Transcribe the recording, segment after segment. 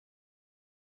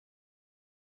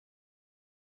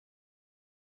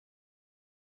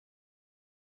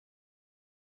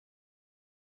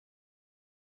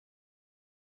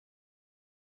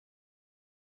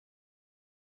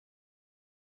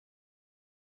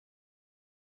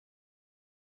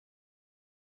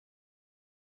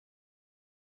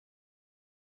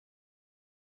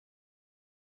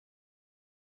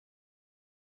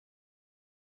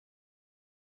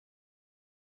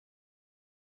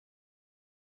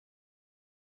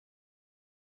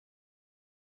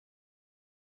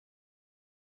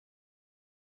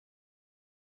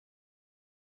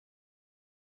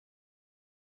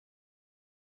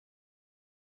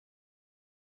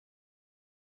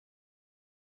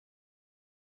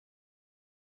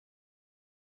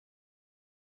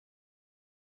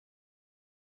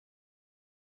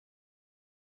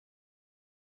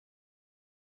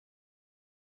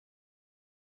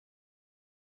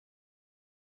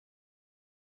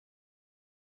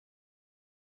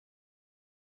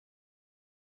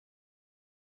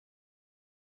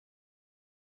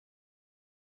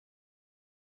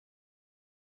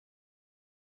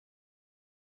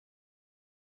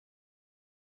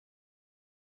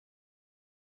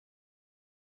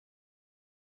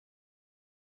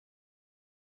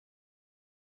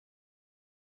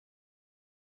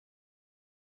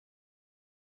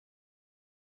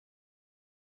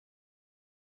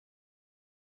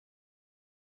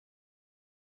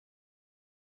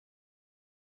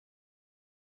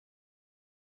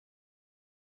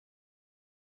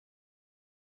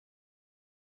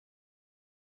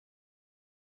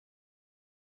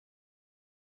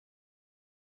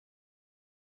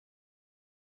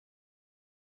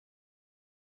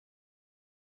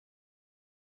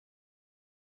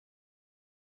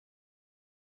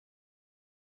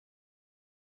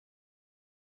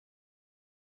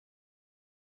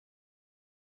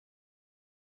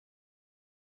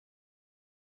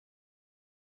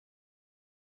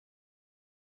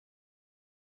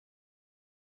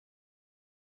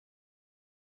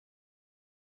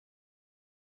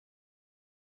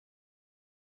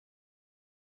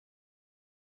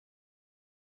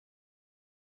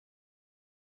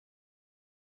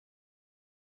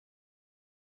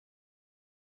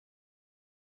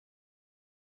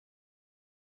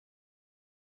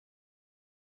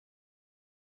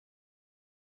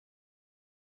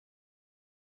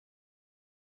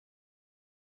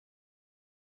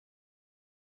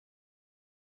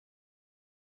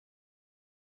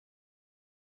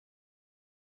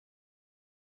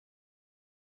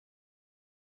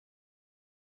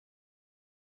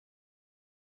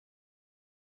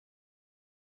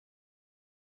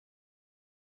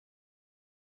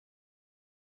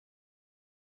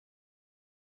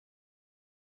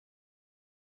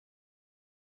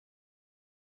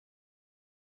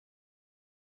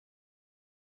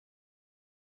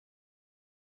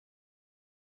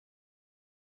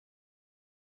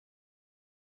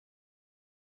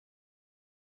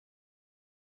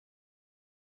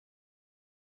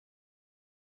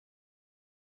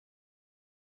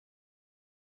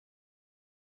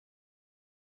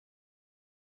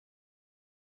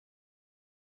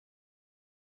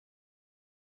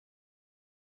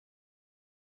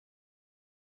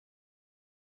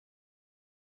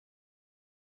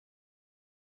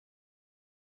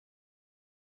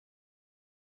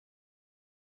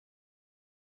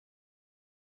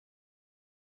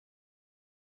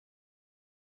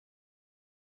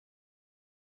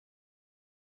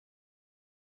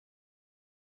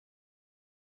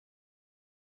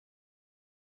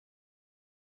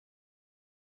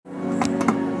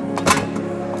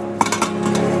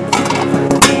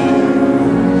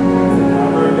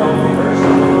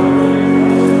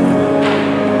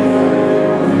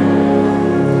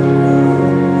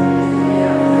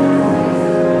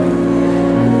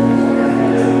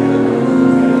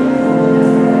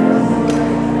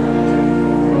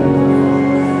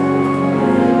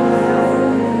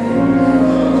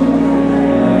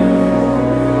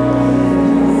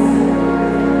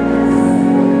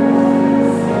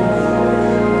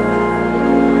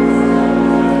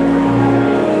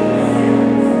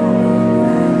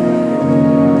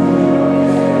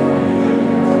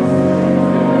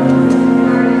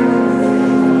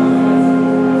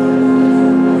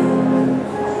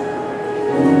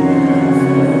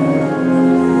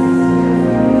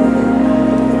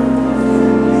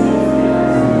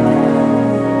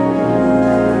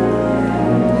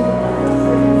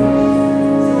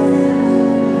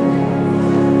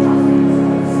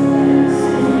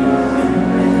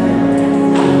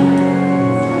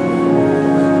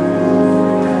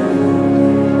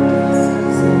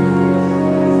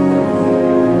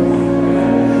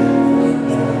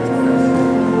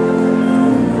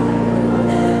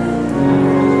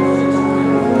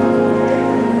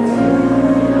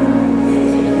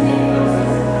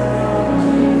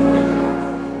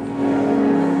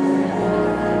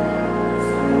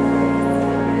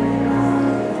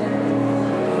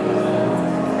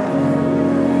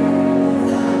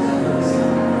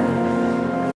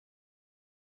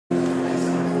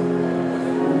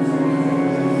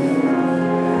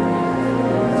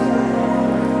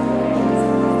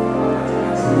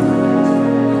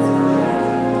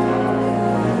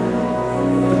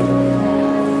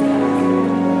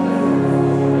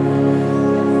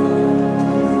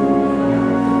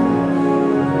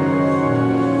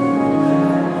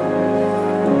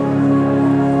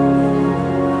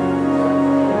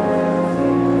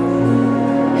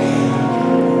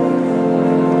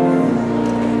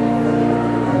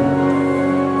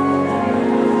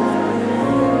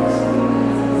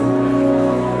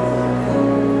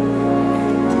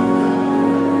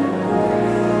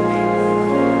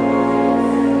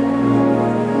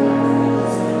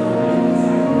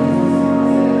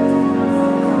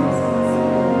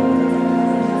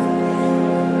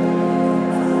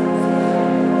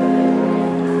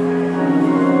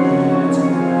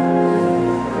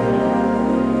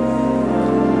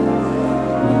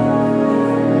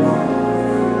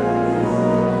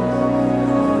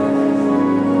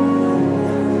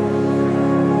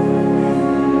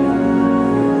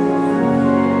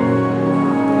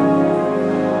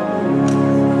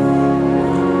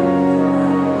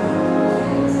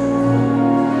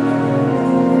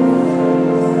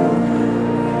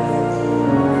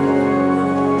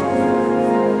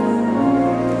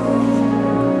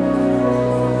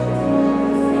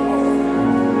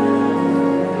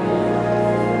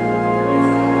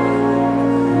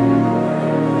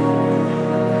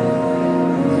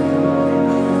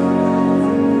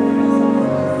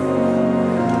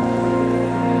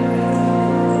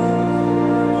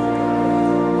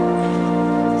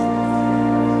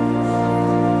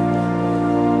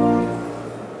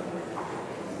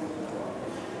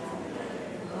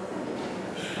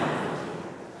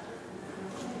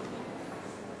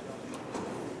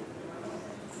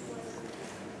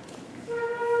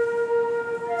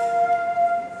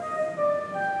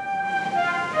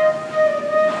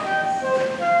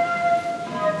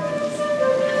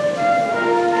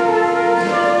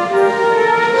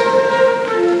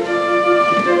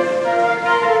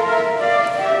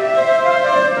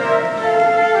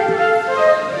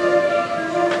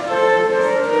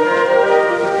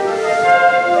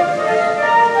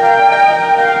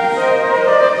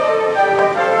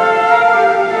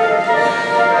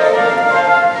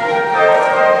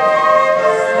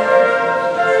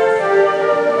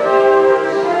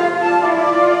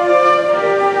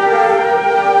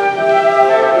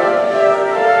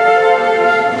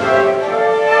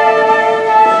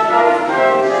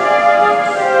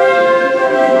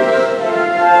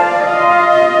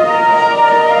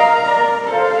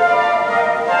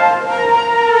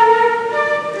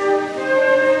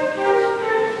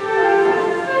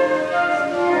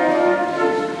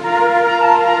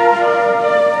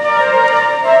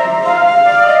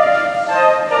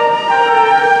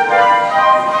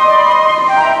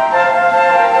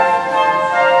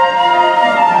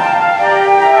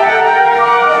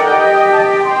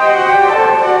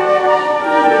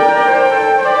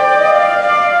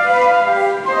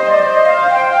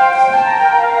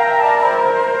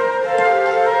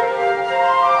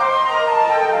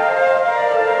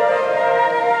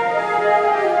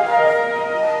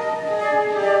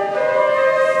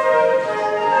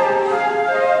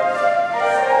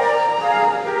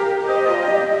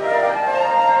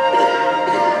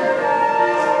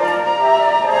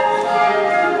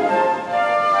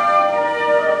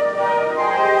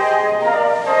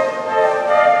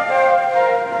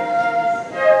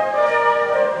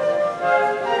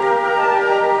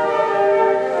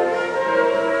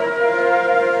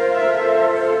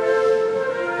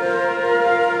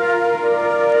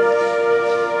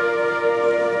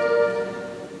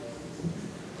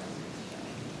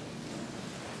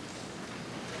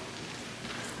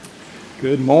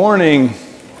Good morning.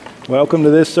 Welcome to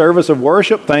this service of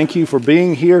worship. Thank you for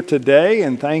being here today,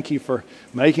 and thank you for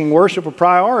making worship a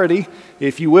priority.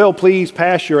 If you will, please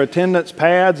pass your attendance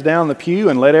pads down the pew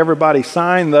and let everybody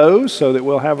sign those so that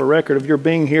we'll have a record of your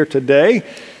being here today.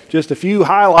 Just a few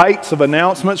highlights of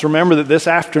announcements. Remember that this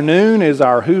afternoon is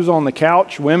our Who's on the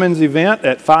Couch women's event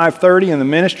at 5:30 in the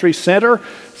Ministry Center.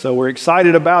 So we're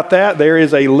excited about that. There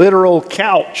is a literal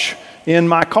couch in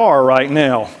my car right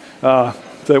now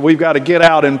that we've got to get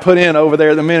out and put in over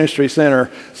there at the Ministry Center.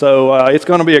 So it's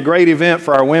going to be a great event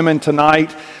for our women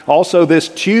tonight. Also, this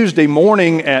Tuesday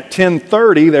morning at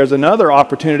 10:30, there's another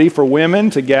opportunity for women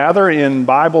to gather in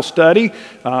Bible study.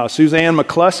 Suzanne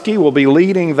McCluskey will be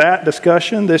leading that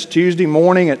discussion this Tuesday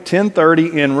morning at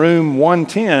 10:30 in room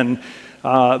 110.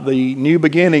 The New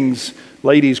Beginnings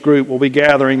ladies group will be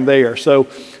gathering there. So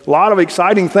a lot of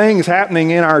exciting things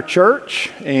happening in our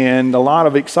church, and a lot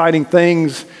of exciting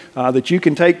things that you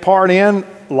can take part in.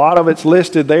 A lot of it's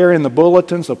listed there in the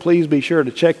bulletin, so please be sure to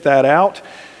check that out.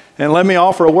 And let me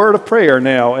offer a word of prayer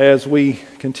now as we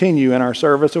continue in our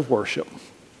service of worship.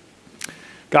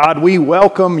 God, we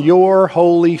welcome your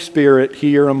Holy Spirit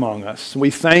here among us.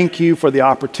 We thank you for the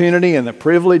opportunity and the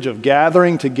privilege of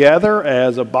gathering together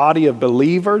as a body of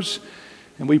believers.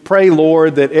 And we pray,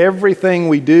 Lord, that everything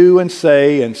we do and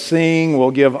say and sing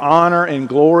will give honor and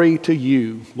glory to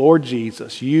you, Lord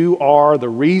Jesus. You are the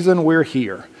reason we're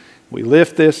here. We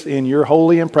lift this in your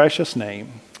holy and precious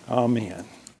name. Amen.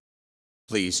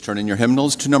 Please turn in your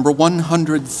hymnals to number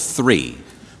 103.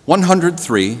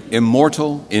 103,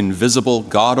 Immortal, Invisible,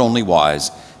 God Only Wise.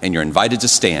 And you're invited to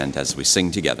stand as we sing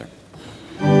together.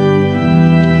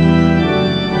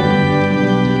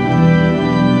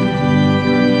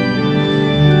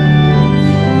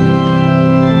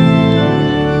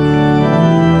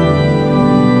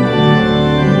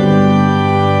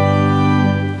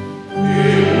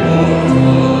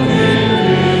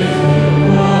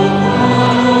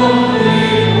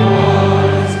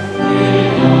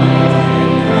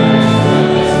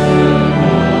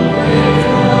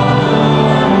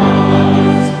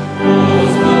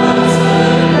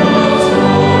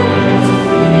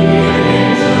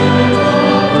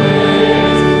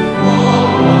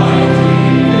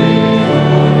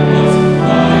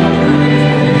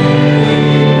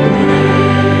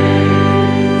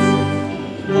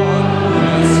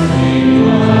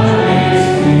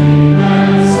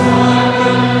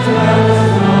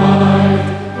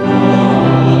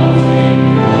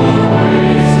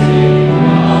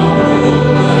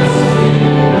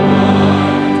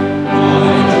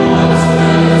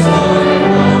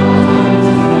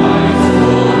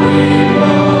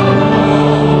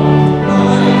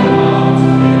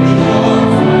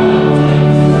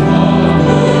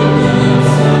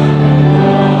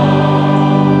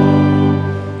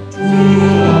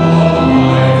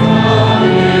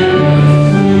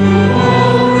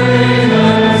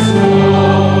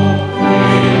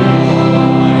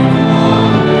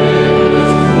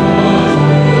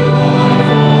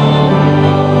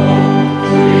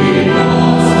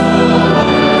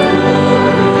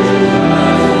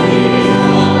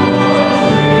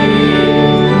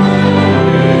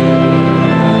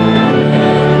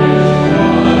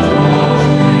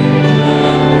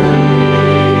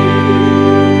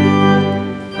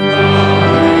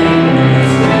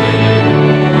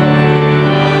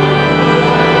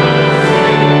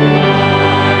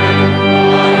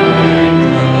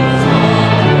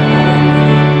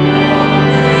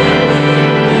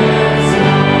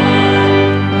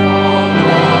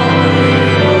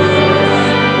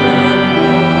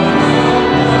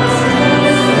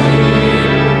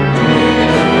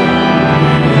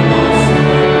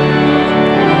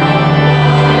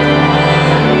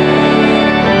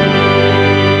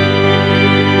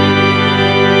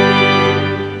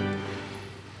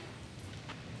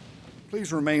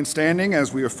 Standing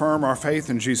as we affirm our faith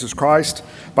in Jesus Christ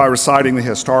by reciting the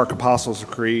historic Apostles'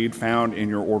 Creed found in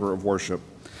your order of worship.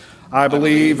 I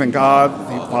believe in God,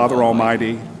 the Father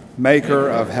Almighty, maker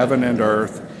of heaven and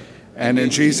earth, and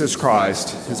in Jesus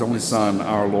Christ, his only Son,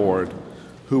 our Lord,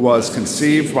 who was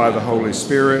conceived by the Holy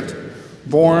Spirit,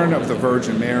 born of the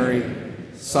Virgin Mary,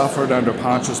 suffered under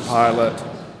Pontius Pilate,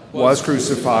 was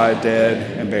crucified,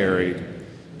 dead, and buried.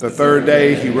 The third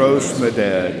day he rose from the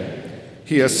dead.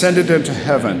 He ascended into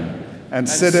heaven and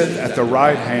sitteth at the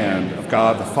right hand of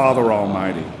God the Father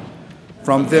Almighty.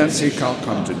 From thence he shall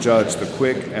come to judge the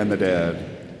quick and the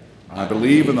dead. I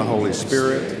believe in the Holy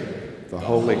Spirit, the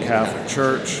Holy Catholic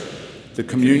Church, the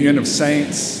communion of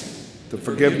saints, the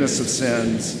forgiveness of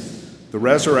sins, the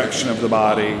resurrection of the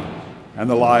body, and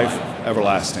the life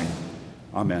everlasting.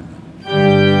 Amen.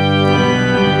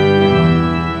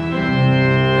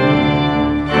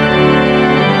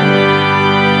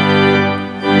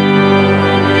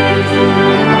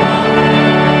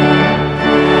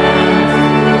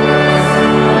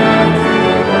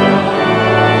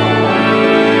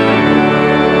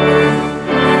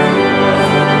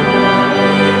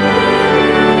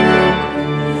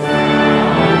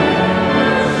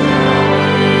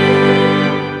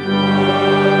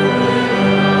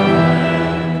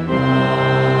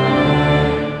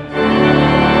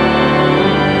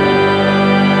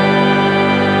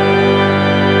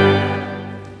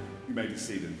 may be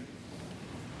seated.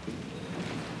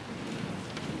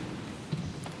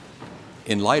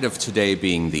 In light of today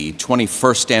being the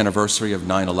 21st anniversary of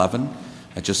 9/11,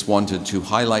 I just wanted to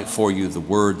highlight for you the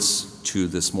words to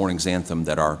this morning's anthem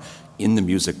that are in the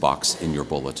music box in your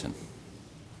bulletin.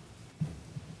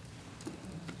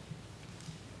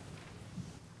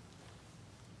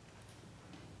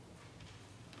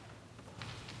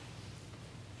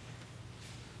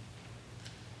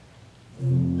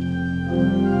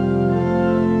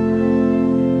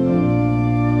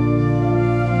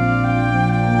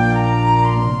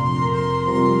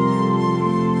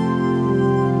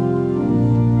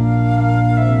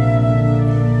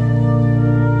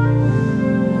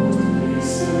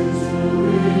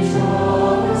 Rejoice.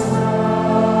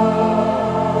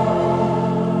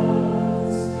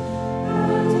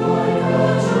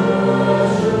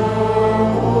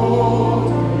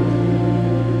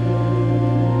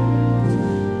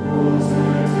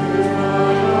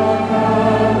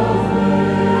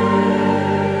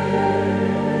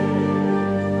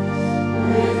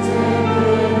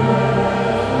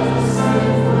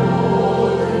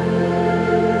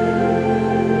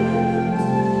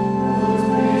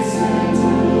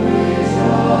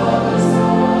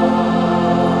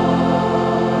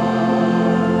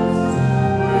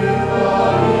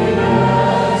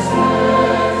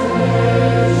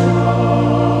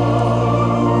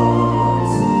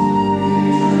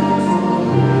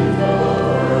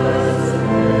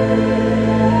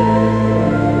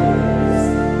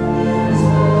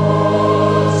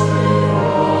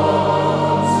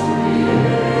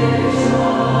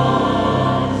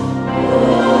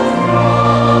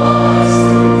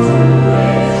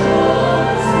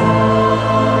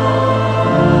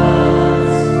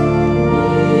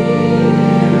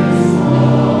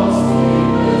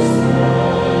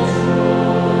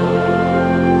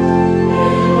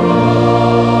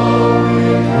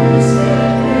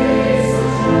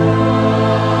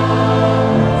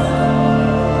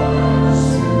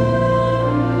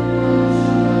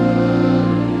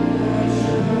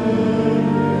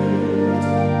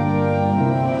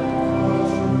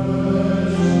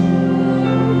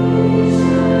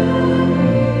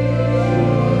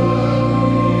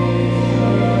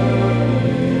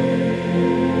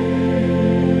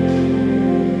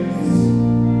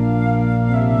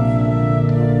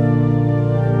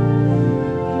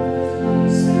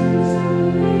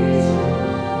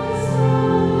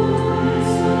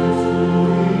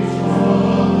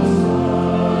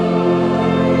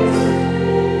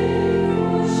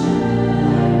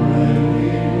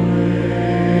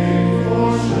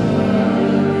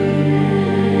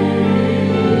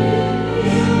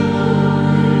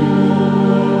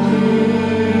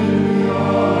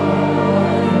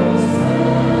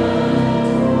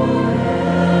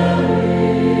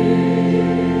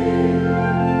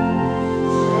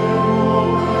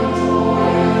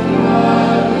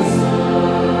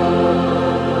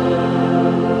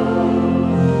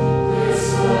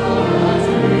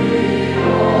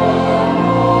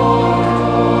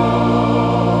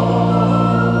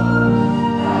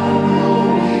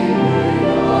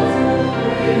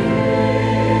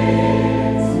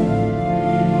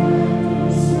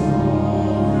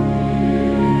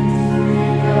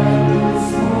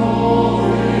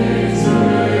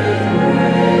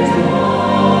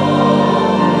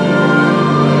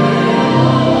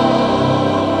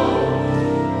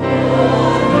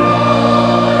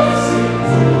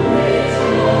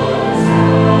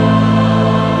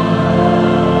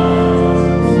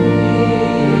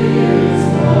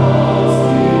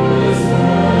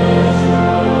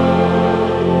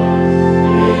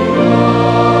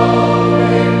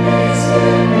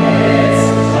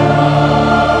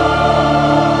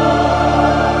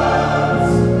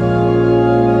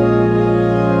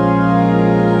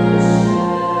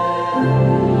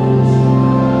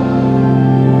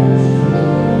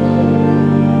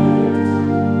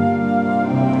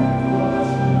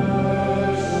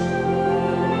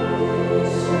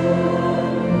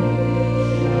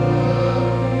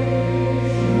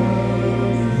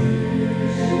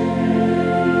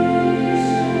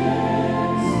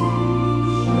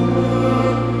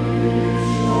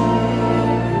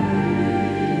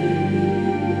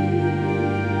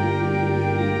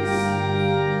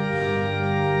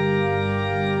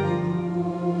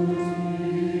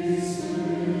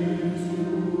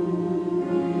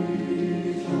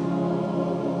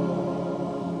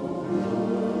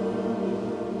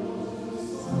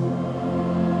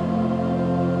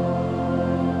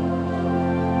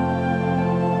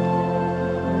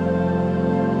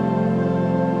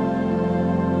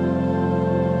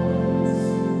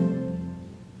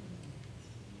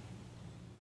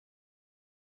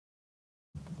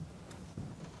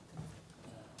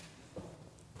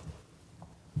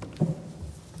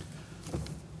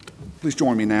 Please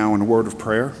join me now in a word of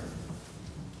prayer.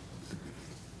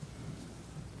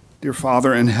 Dear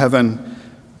Father in heaven,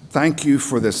 thank you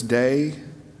for this day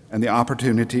and the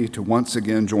opportunity to once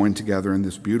again join together in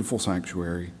this beautiful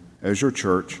sanctuary as your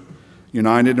church,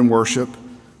 united in worship,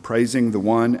 praising the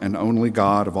one and only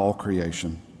God of all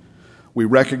creation. We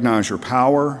recognize your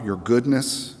power, your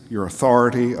goodness, your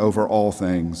authority over all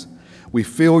things. We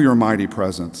feel your mighty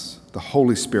presence, the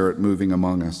Holy Spirit moving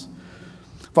among us.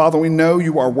 Father, we know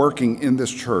you are working in this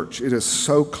church. It is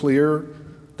so clear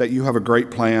that you have a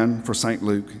great plan for St.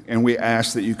 Luke, and we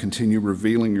ask that you continue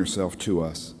revealing yourself to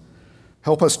us.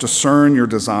 Help us discern your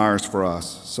desires for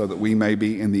us so that we may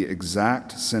be in the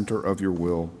exact center of your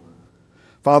will.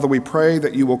 Father, we pray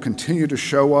that you will continue to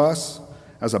show us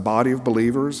as a body of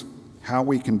believers how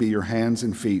we can be your hands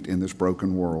and feet in this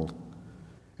broken world,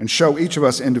 and show each of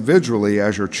us individually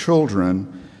as your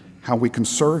children how we can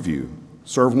serve you,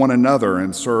 serve one another,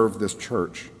 and serve this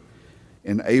church.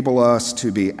 Enable us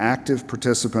to be active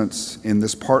participants in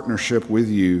this partnership with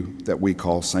you that we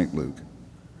call St. Luke.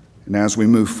 And as we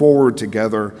move forward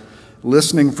together,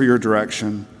 listening for your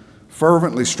direction,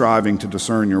 fervently striving to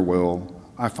discern your will,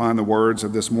 I find the words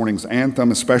of this morning's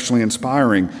anthem especially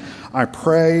inspiring. I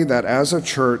pray that as a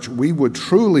church, we would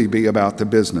truly be about the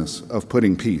business of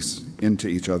putting peace into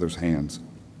each other's hands,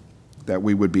 that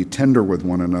we would be tender with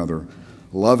one another,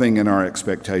 loving in our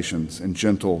expectations, and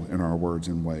gentle in our words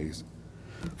and ways.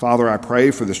 Father, I pray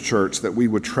for this church that we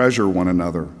would treasure one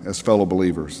another as fellow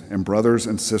believers and brothers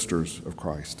and sisters of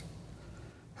Christ.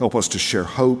 Help us to share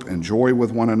hope and joy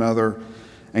with one another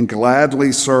and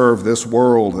gladly serve this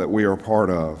world that we are part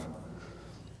of.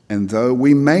 And though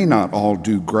we may not all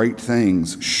do great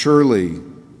things, surely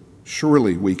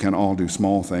we can all do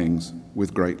small things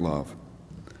with great love.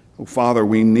 Oh, Father,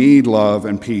 we need love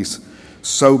and peace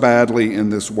so badly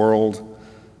in this world.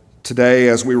 Today,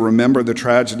 as we remember the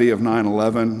tragedy of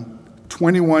 9/11,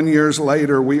 21 years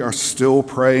later, we are still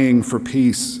praying for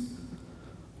peace.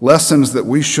 Lessons that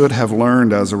we should have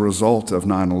learned as a result of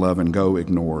 9/11 go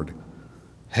ignored.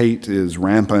 Hate is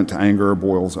rampant, anger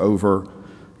boils over.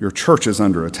 Your church is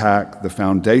under attack. The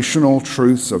foundational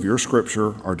truths of your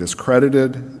scripture are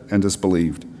discredited and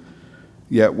disbelieved.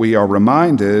 Yet we are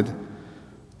reminded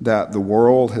that the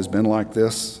world has been like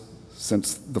this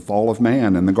since the fall of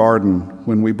man in the garden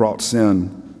when we brought sin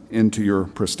into your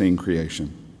pristine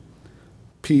creation.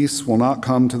 Peace will not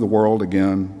come to the world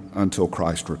again until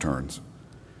Christ returns.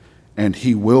 And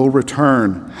he will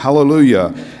return,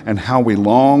 hallelujah, and how we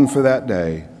long for that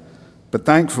day. But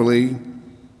thankfully,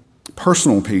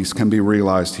 personal peace can be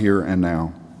realized here and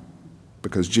now,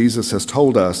 because Jesus has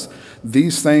told us,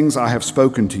 "These things I have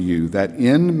spoken to you, that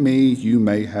in me you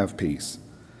may have peace."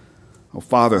 Oh,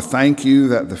 Father, thank you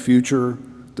that the future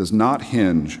does not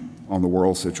hinge on the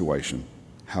world situation,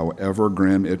 however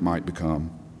grim it might become.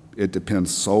 It depends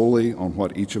solely on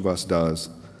what each of us does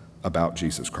about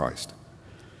Jesus Christ.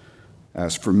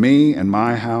 As for me and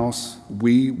my house,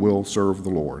 we will serve the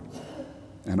Lord.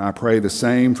 And I pray the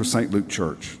same for St. Luke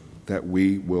Church, that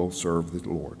we will serve the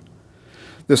Lord.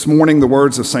 This morning, the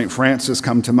words of St. Francis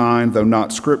come to mind, though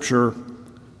not scripture,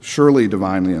 surely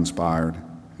divinely inspired.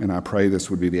 And I pray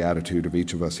this would be the attitude of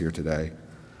each of us here today.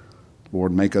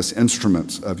 Lord, make us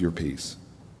instruments of your peace.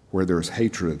 Where there is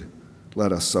hatred,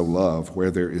 let us sow love.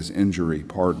 Where there is injury,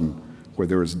 pardon. Where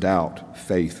there is doubt,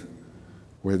 faith.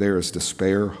 Where there is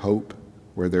despair, hope.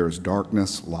 Where there is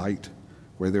darkness, light.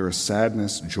 Where there is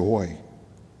sadness, joy.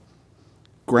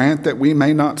 Grant that we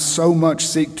may not so much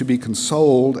seek to be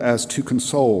consoled as to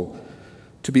console,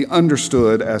 to be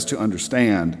understood as to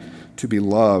understand, to be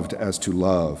loved as to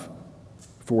love.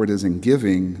 For it is in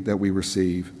giving that we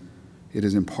receive, it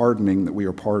is in pardoning that we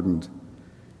are pardoned,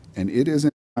 and it is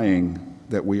in dying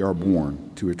that we are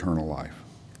born to eternal life.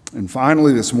 And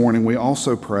finally, this morning, we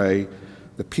also pray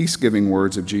the peace-giving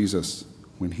words of Jesus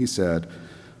when he said,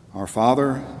 "Our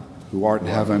Father, who art in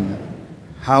heaven,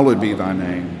 hallowed be thy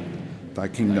name. Thy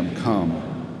kingdom come.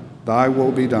 Thy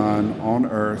will be done on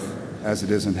earth as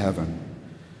it is in heaven.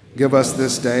 Give us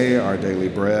this day our daily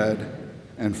bread,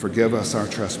 and forgive us our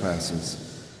trespasses,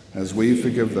 as we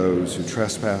forgive those who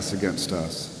trespass against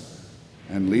us.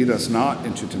 And lead us not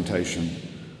into temptation,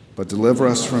 but deliver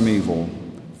us from evil.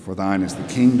 For thine is the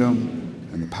kingdom,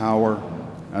 and the power,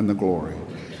 and the glory,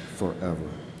 forever."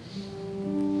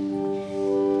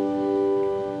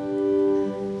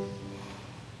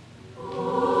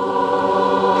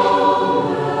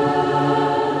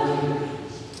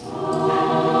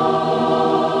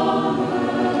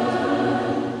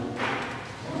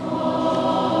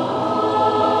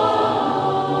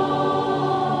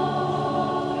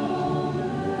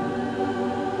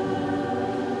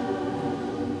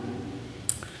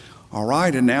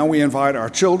 right, and now we invite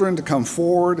our children to come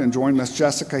forward and join Miss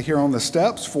Jessica here on the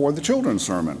steps for the children's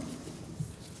sermon.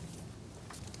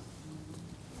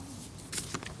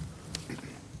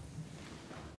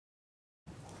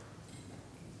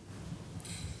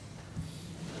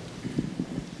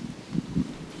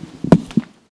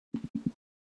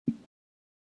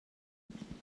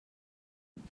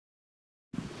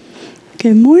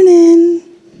 Good morning.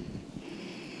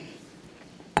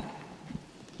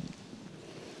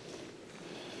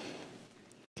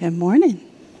 Good morning.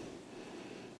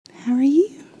 How are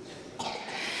you?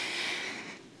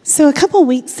 So a couple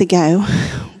weeks ago,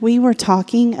 we were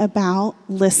talking about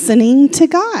listening to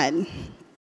God.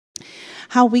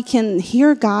 How we can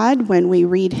hear God when we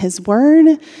read His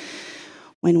Word,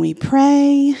 when we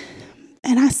pray.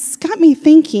 And it got me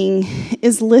thinking,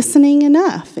 is listening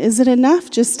enough? Is it enough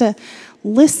just to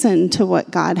listen to what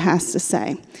God has to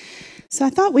say? So I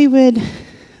thought we would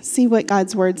see what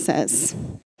God's Word says.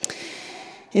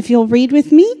 If you'll read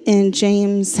with me in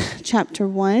James chapter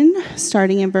 1,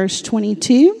 starting in verse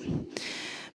 22.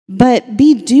 But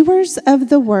be doers of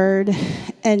the word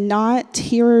and not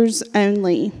hearers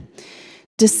only,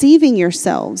 deceiving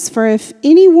yourselves. For if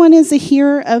anyone is a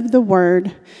hearer of the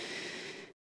word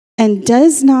and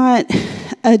does not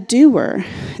a doer,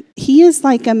 he is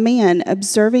like a man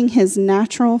observing his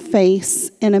natural face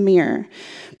in a mirror.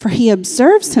 For he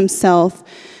observes himself,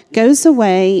 goes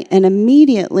away, and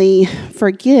immediately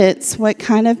forgets what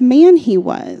kind of man he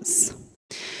was.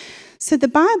 So the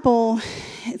Bible,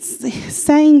 it's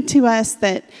saying to us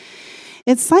that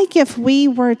it's like if we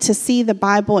were to see the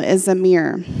Bible as a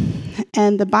mirror.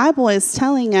 And the Bible is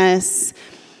telling us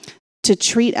to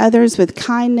treat others with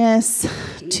kindness,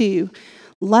 to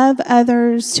love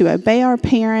others, to obey our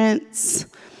parents,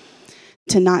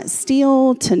 to not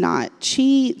steal, to not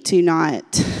cheat, to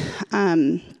not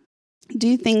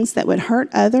do things that would hurt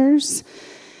others.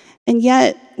 And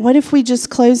yet, what if we just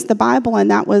closed the Bible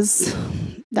and that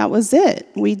was it?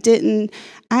 We didn't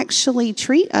actually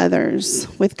treat others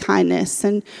with kindness,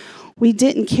 and we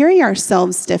didn't carry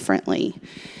ourselves differently.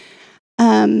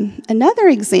 Another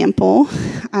example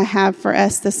I have for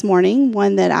us this morning,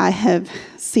 one that I have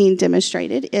seen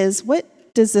demonstrated, is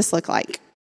what does this look like?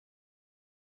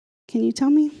 Can you tell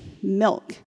me?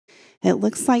 Milk. It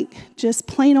looks like just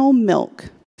plain old milk.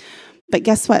 But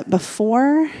guess what?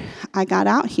 Before I got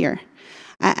out here,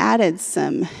 I added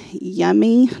some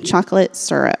yummy chocolate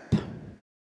syrup.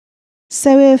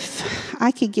 So if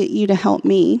I could get you to help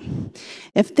me,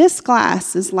 if this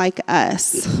glass is like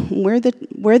us, we're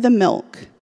the milk,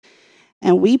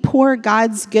 and we pour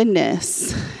God's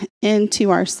goodness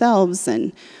into ourselves,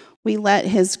 and we let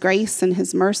His grace and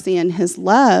His mercy and His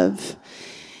love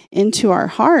into our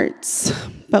hearts,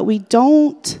 but we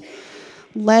don't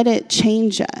let it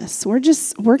change us. We're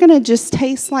going to just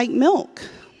taste like milk.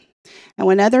 And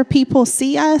when other people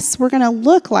see us, we're going to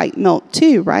look like milk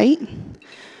too, right?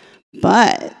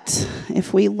 But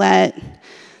if we let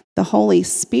the Holy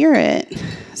Spirit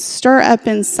stir up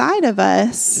inside of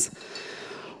us,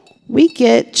 we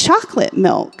get chocolate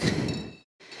milk.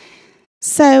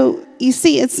 So, you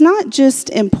see, it's not just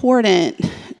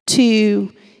important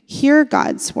to hear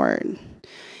God's word.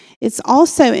 It's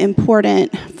also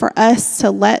important for us to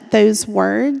let those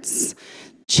words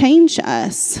change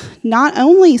us, not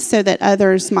only so that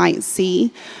others might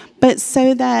see, but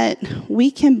so that we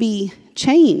can be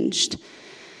changed.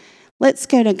 Let's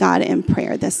go to God in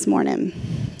prayer this morning.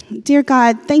 Dear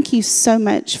God, thank you so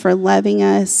much for loving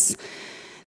us.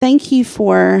 Thank you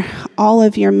for all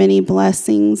of your many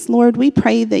blessings. Lord, we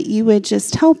pray that you would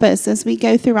just help us as we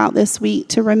go throughout this week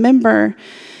to remember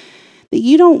that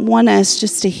you don't want us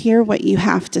just to hear what you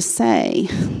have to say,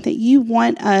 that you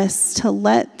want us to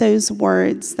let those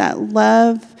words, that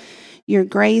love, your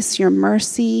grace, your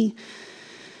mercy,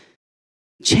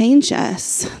 change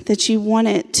us, that you want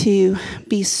it to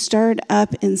be stirred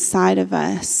up inside of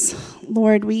us.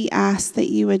 Lord, we ask that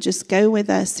you would just go with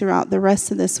us throughout the rest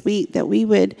of this week, that we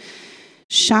would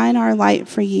shine our light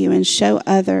for you and show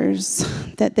others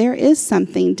that there is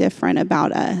something different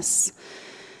about us.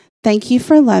 Thank you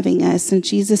for loving us. In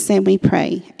Jesus' name we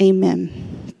pray.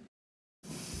 Amen.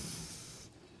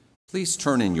 Please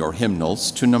turn in your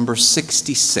hymnals to number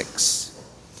 66.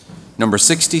 Number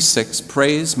 66,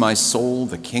 Praise My Soul,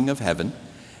 the King of Heaven,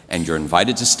 and you're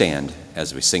invited to stand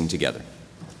as we sing together.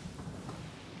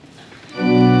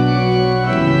 Praise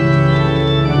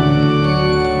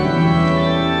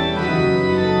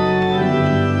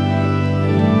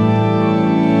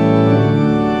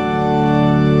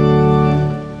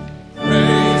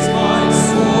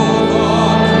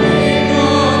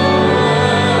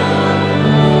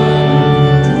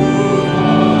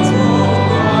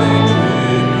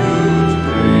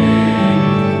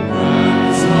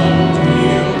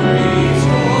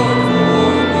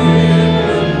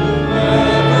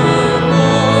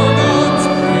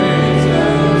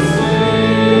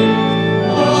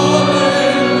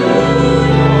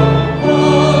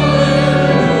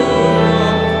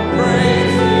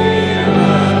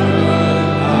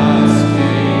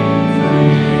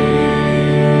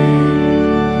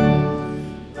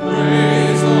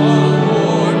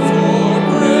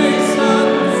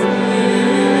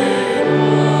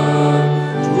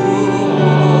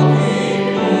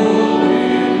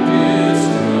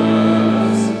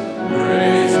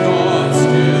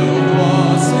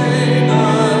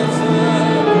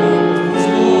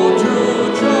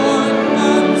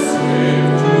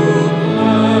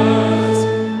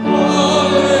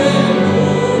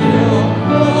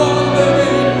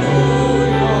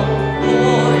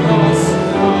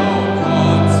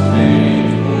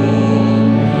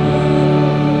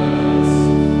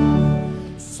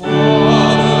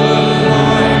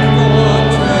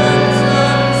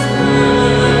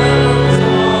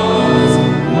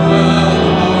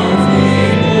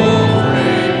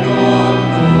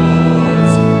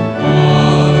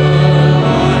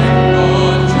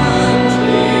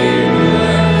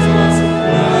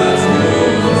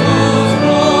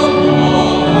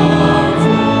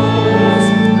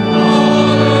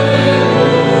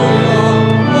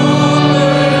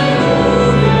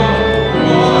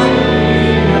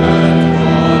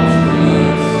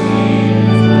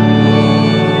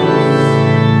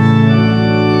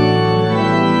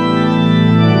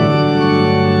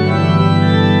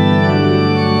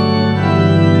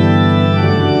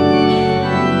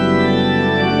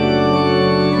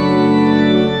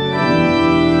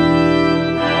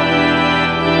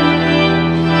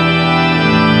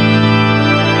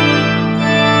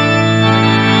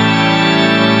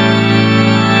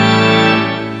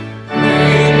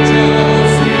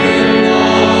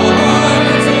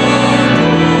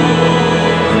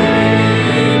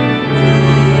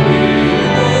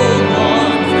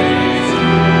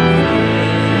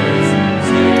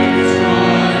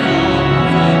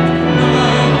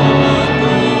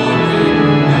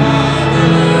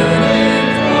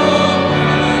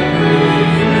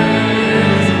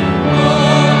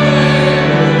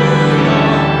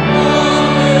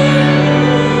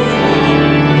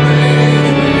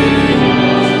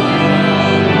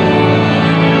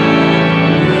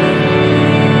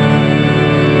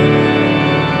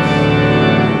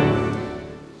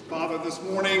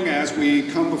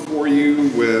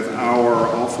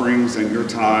and your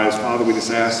ties. Father, we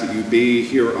just ask that you be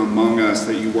here among us,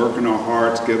 that you work in our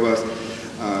hearts, give us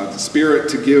the spirit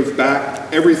to give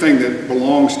back everything that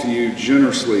belongs to you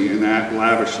generously and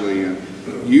lavishly, and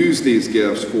use these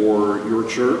gifts for your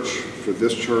church, for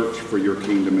this church, for your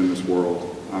kingdom in this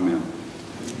world. Amen.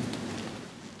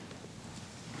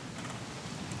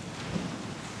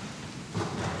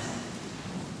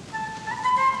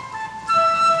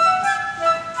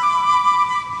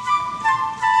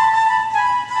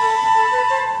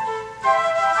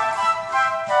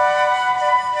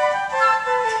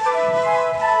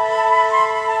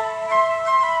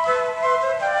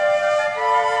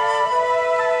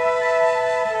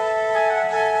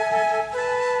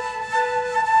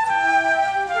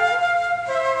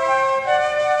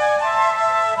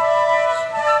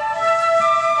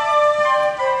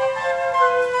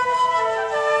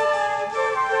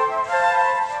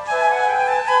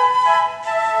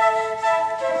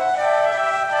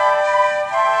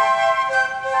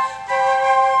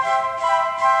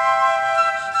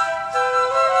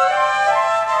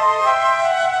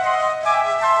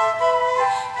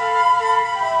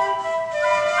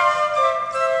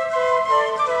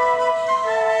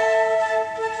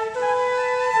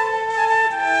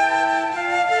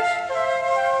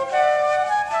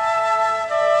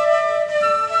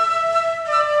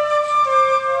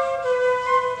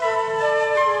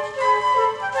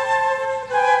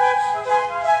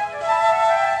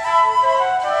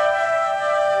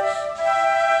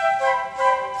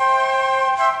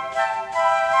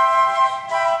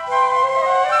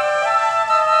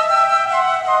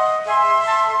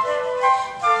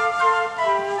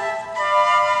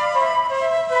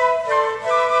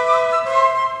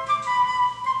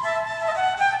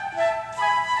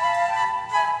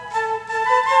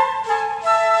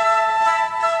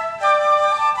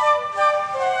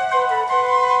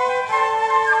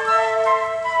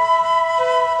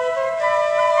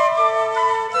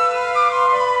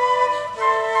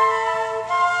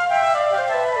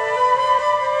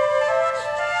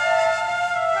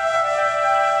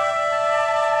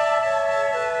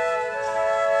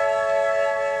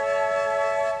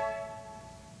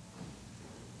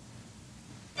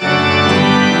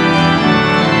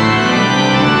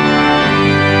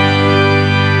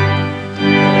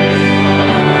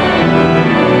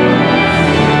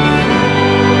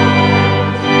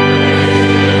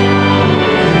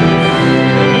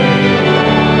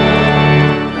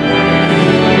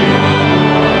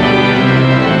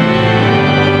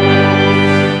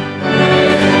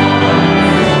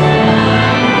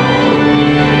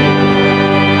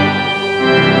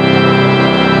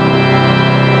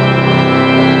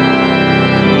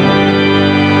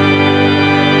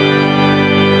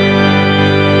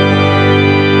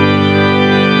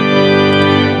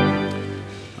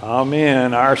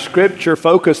 Our scripture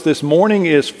focus this morning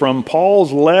is from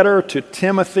Paul's letter to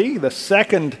Timothy, the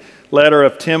second letter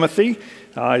of Timothy.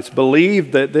 It's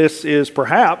believed that this is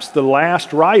perhaps the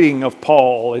last writing of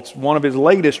Paul. It's one of his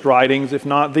latest writings, if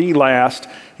not the last.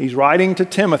 He's writing to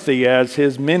Timothy as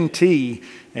his mentee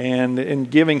and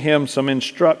giving him some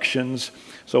instructions.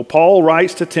 So Paul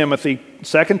writes to Timothy,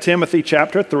 2 Timothy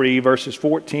chapter 3, verses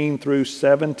 14 through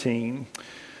 17.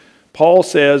 Paul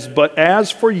says, "But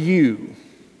as for you,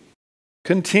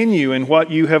 continue in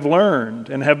what you have learned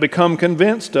and have become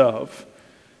convinced of,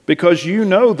 because you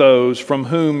know those from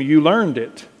whom you learned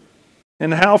it,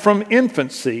 and how from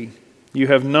infancy you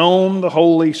have known the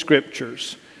Holy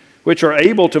Scriptures, which are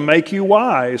able to make you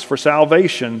wise for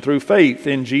salvation through faith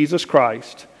in Jesus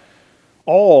Christ.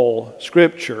 All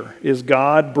Scripture is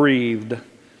God-breathed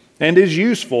and is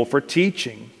useful for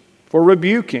teaching, for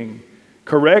rebuking,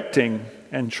 correcting,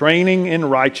 and training in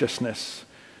righteousness,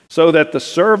 so that the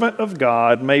servant of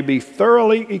God may be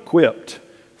thoroughly equipped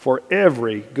for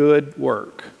every good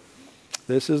work."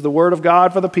 This is the word of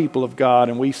God for the people of God,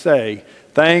 and we say,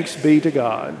 thanks be to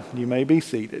God. You may be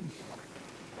seated.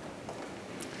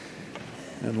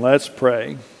 And let's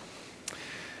pray.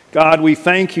 God, we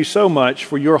thank you so much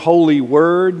for your holy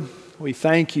word. We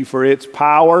thank you for its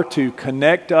power to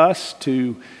connect us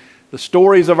to the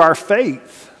stories of our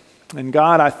faith. And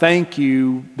God, I thank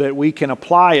you that we can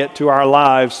apply it to our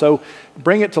lives. So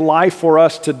bring it to life for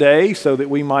us today so that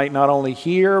we might not only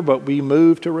hear, but be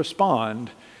moved to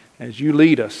respond as you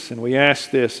lead us. And we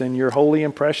ask this in your holy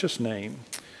and precious name.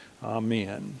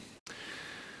 Amen.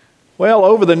 Well,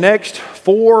 over the next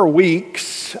 4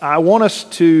 weeks, I want us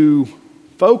to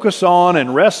focus on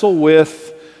and wrestle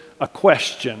with a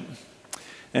question.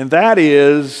 And that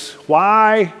is,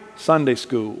 why Sunday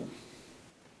school?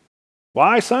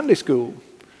 Why Sunday school?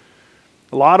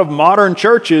 A lot of modern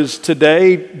churches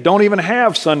today don't even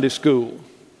have Sunday school.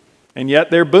 and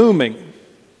yet they're booming.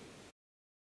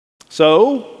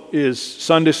 So, is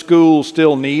Sunday school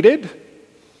still needed?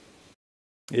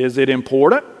 Is it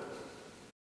important?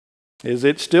 Is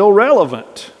it still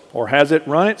relevant, or has it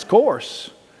run its course?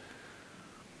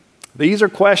 These are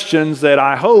questions that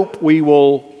I hope we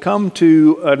will come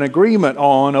to an agreement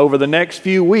on over the next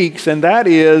few weeks, and that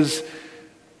is,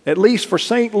 at least for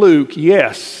St. Luke,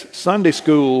 yes, Sunday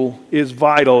school is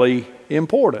vitally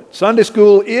important. Sunday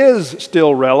school is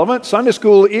still relevant. Sunday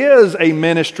school is a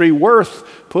ministry worth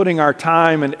putting our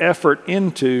time and effort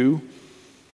into.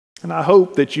 And I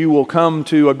hope that you will come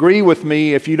to agree with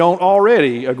me if you don't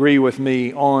already agree with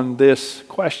me on this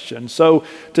question. So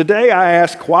today I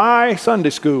ask, why Sunday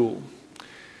school?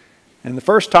 And the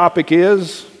first topic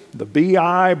is the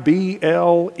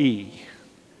Bible.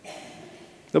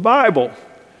 The Bible.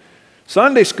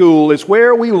 Sunday school is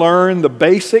where we learn the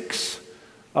basics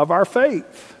of our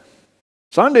faith.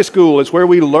 Sunday school is where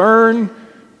we learn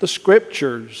the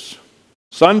Scriptures.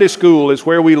 Sunday school is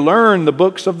where we learn the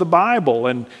books of the Bible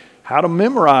and how to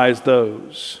memorize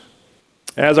those.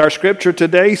 As our scripture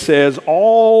today says,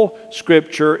 all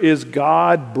Scripture is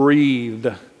God-breathed,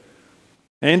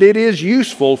 and it is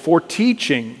useful for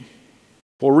teaching,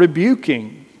 for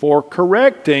rebuking, for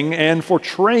correcting, and for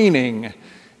training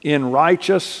in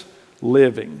righteous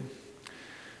living.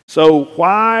 So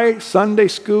why Sunday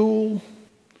school?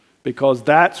 Because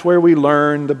that's where we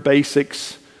learn the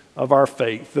basics of our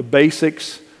faith, the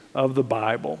basics of the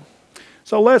Bible.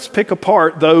 So let's pick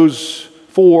apart those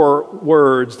 4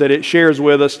 words that it shares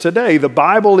with us today. The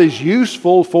Bible is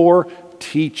useful for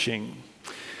teaching.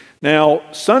 Now,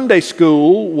 Sunday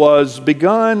school was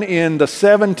begun in the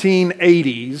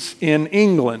 1780s in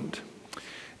England,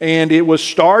 and it was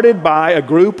started by a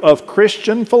group of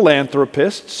Christian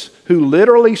philanthropists who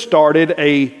literally started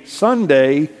a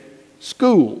Sunday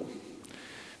school.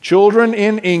 Children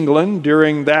in England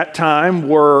during that time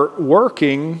were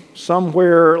working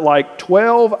somewhere like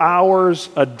 12 hours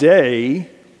a day,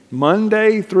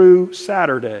 Monday through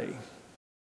Saturday.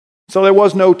 So there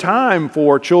was no time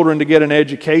for children to get an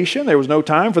education. There was no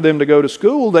time for them to go to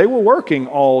school. They were working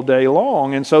all day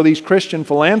long. And so these Christian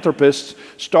philanthropists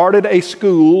started a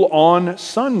school on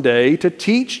Sunday to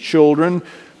teach children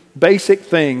basic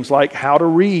things like how to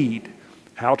read,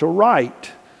 how to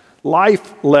write,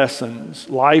 life lessons,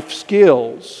 life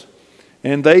skills.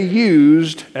 And they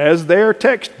used as their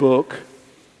textbook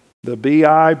the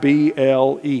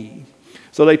Bible.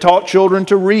 So they taught children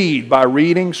to read by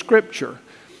reading Scripture.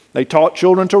 They taught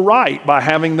children to write by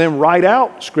having them write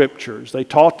out Scriptures. They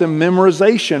taught them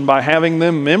memorization by having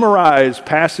them memorize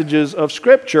passages of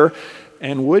Scripture.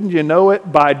 And wouldn't you know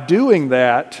it, by doing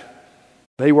that,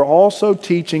 they were also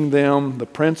teaching them the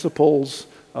principles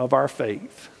of our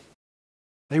faith.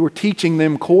 They were teaching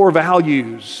them core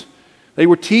values. They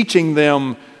were teaching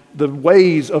them the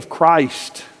ways of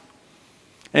Christ.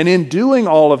 And in doing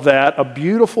all of that, a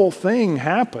beautiful thing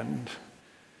happened.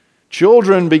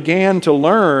 Children began to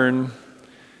learn,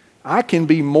 I can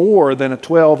be more than a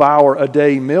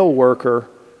 12-hour-a-day mill worker.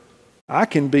 I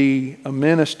can be a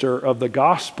minister of the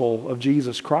gospel of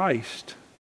Jesus Christ.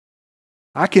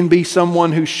 I can be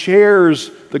someone who shares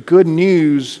the good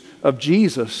news of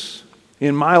Jesus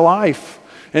in my life.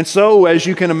 And so, as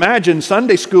you can imagine,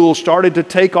 Sunday school started to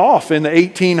take off in the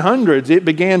 1800s. It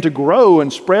began to grow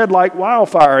and spread like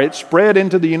wildfire. It spread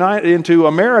into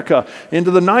America. Into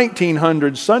the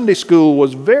 1900s, Sunday school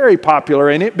was very popular,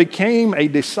 and it became a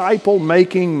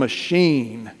disciple-making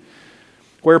machine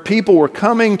where people were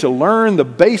coming to learn the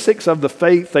basics of the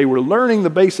faith. They were learning the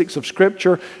basics of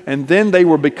Scripture, and then they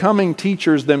were becoming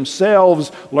teachers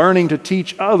themselves, learning to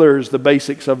teach others the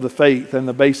basics of the faith and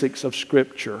the basics of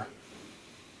Scripture.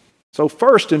 So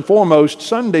first and foremost,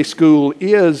 Sunday school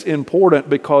is important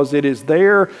because it is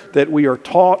there that we are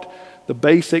taught the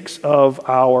basics of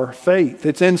our faith.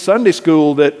 It's in Sunday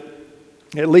school that,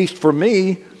 at least for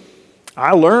me,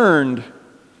 I learned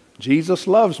Jesus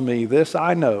loves me, this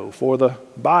I know, for the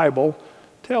Bible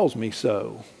tells me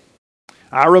so.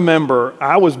 I remember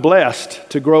I was blessed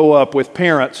to grow up with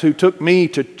parents who took me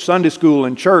to Sunday school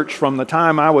and church from the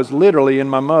time I was literally in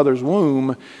my mother's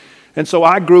womb. And so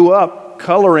I grew up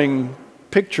coloring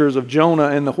pictures of Jonah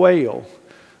and the whale.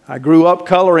 I grew up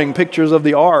coloring pictures of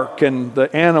the ark and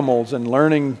the animals and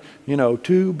learning,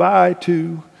 2 by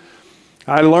 2.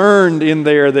 I learned in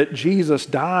there that Jesus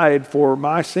died for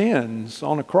my sins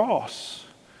on a cross.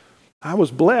 I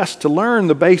was blessed to learn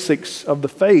the basics of the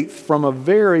faith from a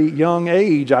very young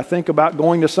age. I think about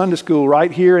going to Sunday school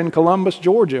right here in Columbus,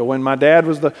 Georgia, when my dad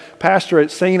was the pastor at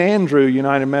St. Andrew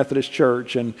United Methodist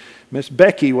Church, and Miss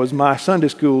Becky was my Sunday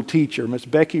school teacher. Miss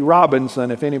Becky Robinson,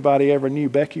 if anybody ever knew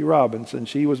Becky Robinson,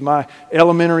 she was my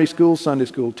elementary school Sunday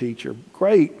school teacher.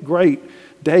 Great, great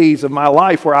days of my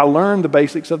life where I learned the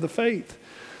basics of the faith.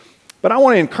 But I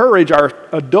want to encourage our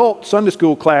adult Sunday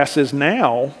school classes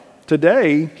now,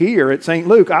 today, here at St.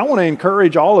 Luke. I want to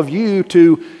encourage all of you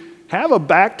to have a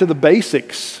Back to the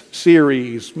Basics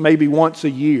series maybe once a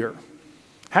year.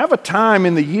 Have a time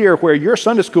in the year where your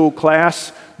Sunday school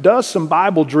class does some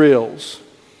Bible drills.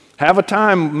 Have a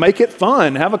time, make it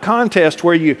fun. Have a contest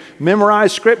where you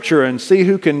memorize Scripture and see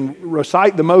who can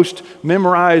recite the most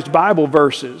memorized Bible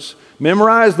verses.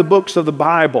 Memorize the books of the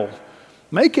Bible.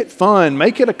 Make it fun.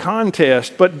 Make it a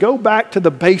contest. But go back to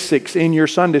the basics in your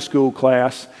Sunday school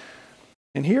class.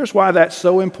 And here's why that's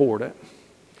so important.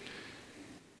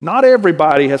 Not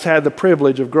everybody has had the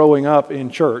privilege of growing up in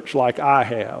church like I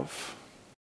have.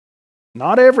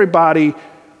 Not everybody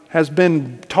has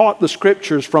been taught the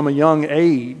Scriptures from a young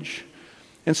age.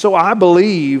 And so I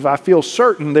feel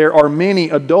certain there are many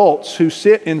adults who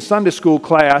sit in Sunday school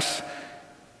class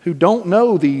who don't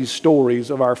know these stories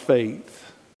of our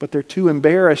faith, but they're too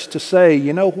embarrassed to say,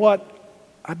 you know what,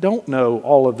 I don't know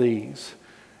all of these.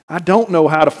 I don't know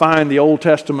how to find the Old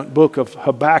Testament book of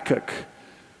Habakkuk.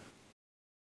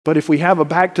 But if we have a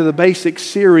Back to the Basics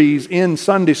series in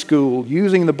Sunday school,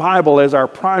 using the Bible as our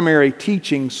primary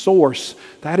teaching source,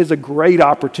 that is a great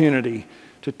opportunity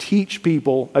to teach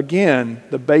people, again,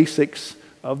 the basics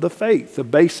of the faith, the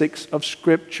basics of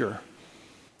Scripture.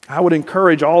 I would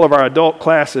encourage all of our adult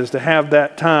classes to have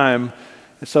that time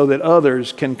so that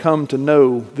others can come to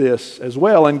know this as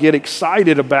well and get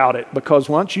excited about it, because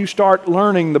once you start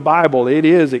learning the Bible, it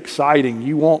is exciting.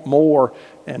 You want more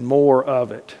and more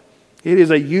of it. It is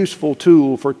a useful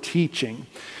tool for teaching.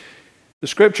 The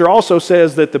Scripture also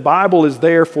says that the Bible is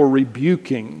there for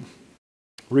rebuking.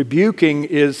 Rebuking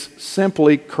is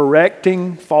simply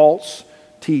correcting false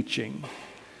teaching.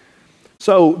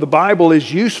 So the Bible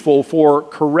is useful for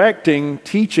correcting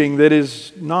teaching that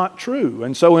is not true.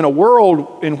 And so in a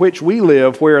world in which we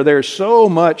live, where there's so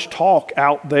much talk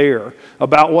out there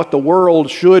about what the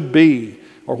world should be,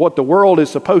 or what the world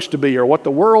is supposed to be, or what the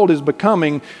world is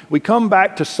becoming, we come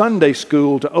back to Sunday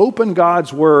school to open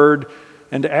God's Word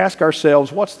and to ask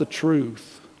ourselves, what's the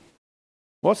truth?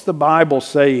 What's the Bible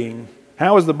saying?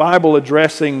 How is the Bible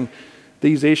addressing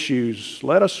these issues?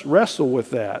 Let us wrestle with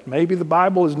that. Maybe the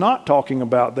Bible is not talking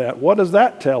about that. What does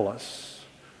that tell us?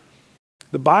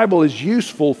 The Bible is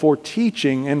useful for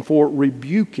teaching and for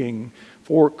rebuking,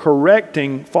 for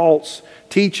correcting false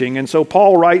teaching. And so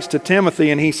Paul writes to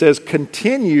Timothy and he says,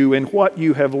 continue in what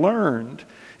you have learned,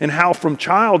 and how from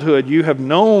childhood you have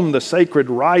known the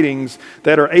sacred writings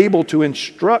that are able to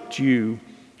instruct you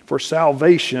for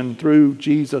salvation through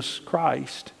Jesus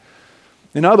Christ.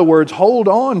 In other words, hold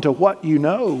on to what you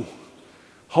know.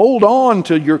 Hold on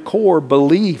to your core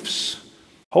beliefs.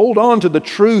 Hold on to the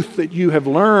truth that you have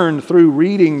learned through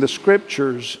reading the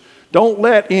Scriptures. Don't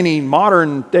let any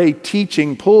modern day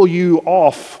teaching pull you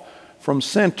off from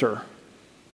center.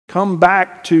 Come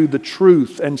back to the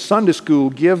truth, and Sunday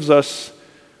school gives us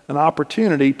an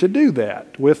opportunity to do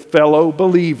that with fellow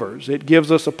believers. It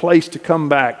gives us a place to come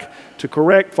back, to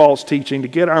correct false teaching, to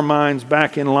get our minds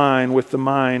back in line with the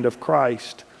mind of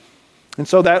Christ. And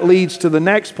so that leads to the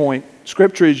next point.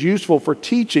 Scripture is useful for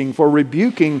teaching, for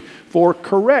rebuking, for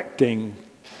correcting.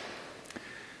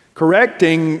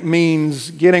 Correcting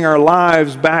means getting our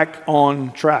lives back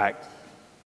on track,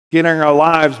 getting our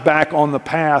lives back on the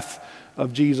path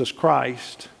of Jesus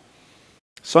Christ.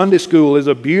 Sunday school is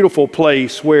a beautiful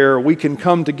place where we can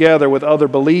come together with other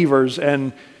believers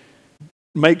and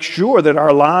make sure that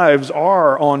our lives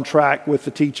are on track with the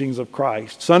teachings of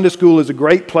Christ. Sunday school is a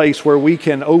great place where we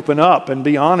can open up and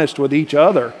be honest with each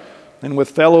other and with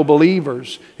fellow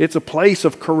believers. It's a place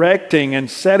of correcting and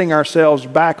setting ourselves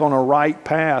back on a right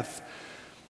path.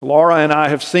 Laura and I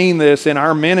have seen this in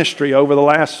our ministry over the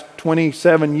last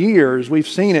 27 years. We've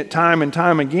seen it time and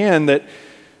time again that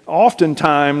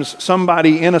oftentimes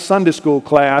somebody in a Sunday school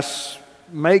class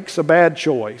makes a bad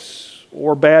choice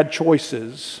or bad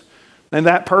choices, and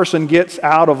that person gets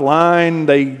out of line.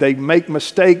 They make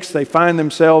mistakes. They find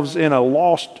themselves in a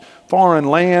lost foreign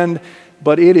land,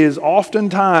 but it is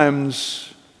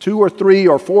oftentimes 2 or 3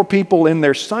 or 4 people in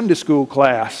their Sunday school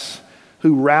class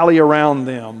who rally around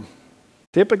them.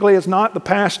 Typically, it's not the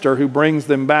pastor who brings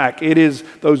them back. It is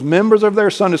those members of their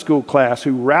Sunday school class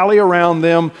who rally around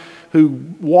them, who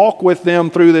walk with them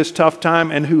through this tough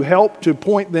time, and who help to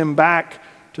point them back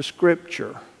to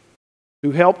Scripture,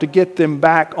 who help to get them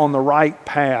back on the right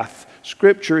path.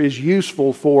 Scripture is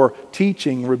useful for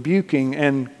teaching, rebuking,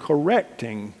 and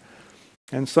correcting.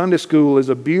 And Sunday school is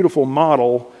a beautiful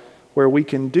model where we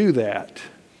can do that.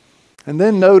 And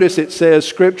then notice it says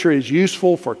Scripture is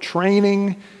useful for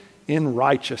training in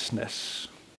righteousness.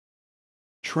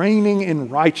 Training in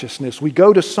righteousness. We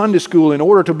go to Sunday school in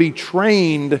order to be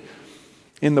trained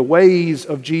in the ways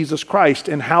of Jesus Christ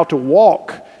and how to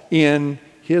walk in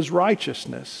His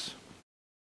righteousness.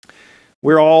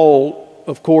 We're all,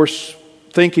 of course,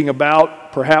 thinking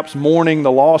about perhaps mourning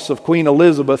the loss of Queen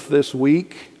Elizabeth this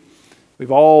week.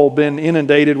 We've all been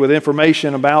inundated with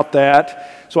information about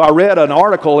that. So I read an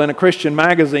article in a Christian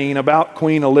magazine about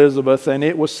Queen Elizabeth, and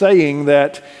it was saying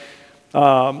that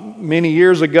many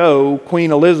years ago,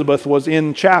 Queen Elizabeth was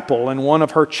in chapel, and one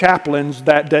of her chaplains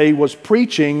that day was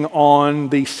preaching on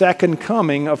the second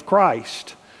coming of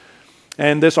Christ.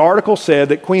 And this article said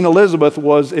that Queen Elizabeth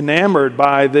was enamored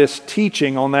by this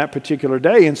teaching on that particular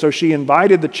day, and so she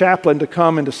invited the chaplain to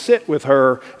come and to sit with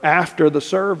her after the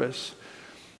service.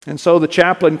 And so the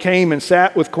chaplain came and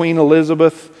sat with Queen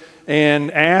Elizabeth and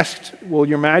asked, "Well,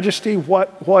 Your Majesty,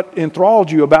 what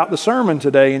enthralled you about the sermon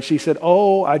today?" And she said,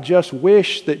 "Oh, I just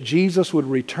wish that Jesus would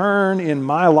return in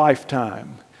my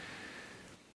lifetime."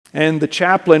 And the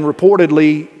chaplain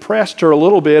reportedly pressed her a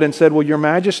little bit and said, "Well, Your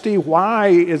Majesty, why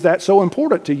is that so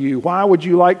important to you? Why would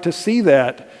you like to see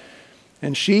that?"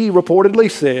 And she reportedly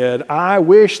said, "I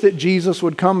wish that Jesus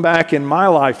would come back in my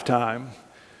lifetime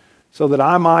so that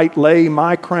I might lay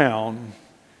my crown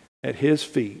at His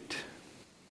feet."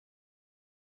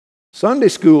 Sunday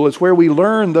school is where we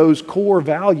learn those core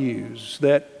values,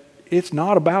 that it's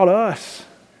not about us.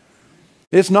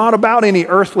 It's not about any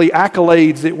earthly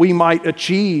accolades that we might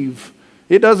achieve.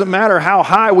 It doesn't matter how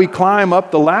high we climb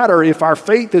up the ladder. If our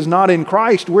faith is not in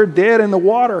Christ, we're dead in the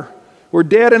water. We're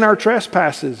dead in our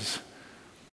trespasses.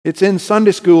 It's in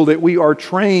Sunday school that we are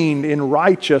trained in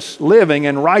righteous living,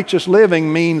 and righteous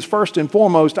living means, first and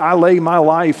foremost, I lay my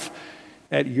life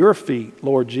at Your feet,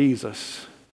 Lord Jesus.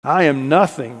 I am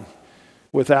nothing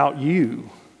without You.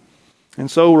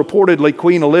 And so reportedly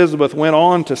Queen Elizabeth went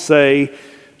on to say,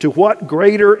 "To what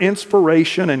greater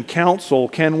inspiration and counsel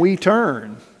can we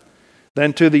turn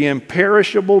than to the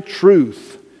imperishable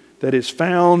truth that is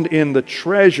found in the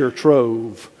treasure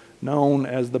trove known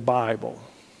as the Bible?"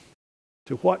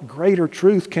 To what greater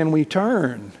truth can we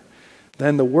turn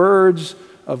than the words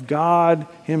of God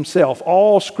Himself?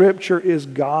 All Scripture is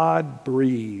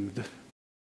God-breathed.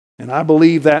 And I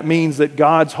believe that means that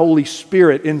God's Holy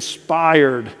Spirit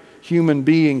inspired human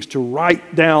beings to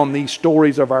write down these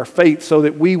stories of our faith so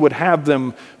that we would have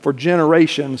them for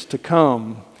generations to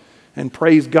come. And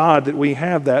praise God that we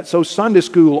have that. So Sunday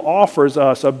school offers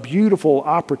us a beautiful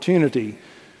opportunity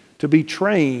to be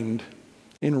trained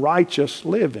in righteous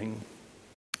living.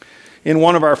 In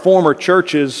one of our former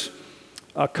churches,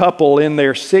 a couple in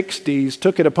their 60s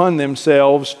took it upon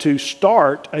themselves to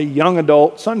start a young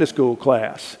adult Sunday school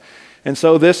class. And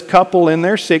so this couple in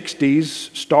their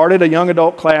 60s started a young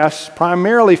adult class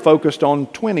primarily focused on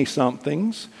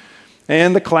 20-somethings.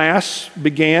 And the class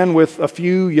began with a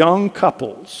few young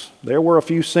couples. There were a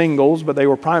few singles, but they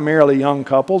were primarily young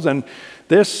couples. And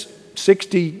this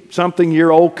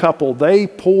 60-something-year-old couple, they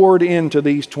poured into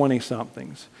these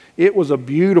 20-somethings. It was a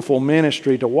beautiful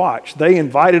ministry to watch. They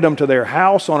invited them to their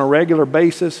house on a regular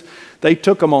basis. They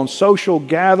took them on social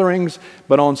gatherings,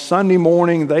 but on Sunday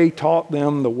morning they taught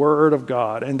them the Word of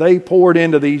God. And they poured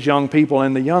into these young people,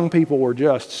 and the young people were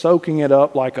just soaking it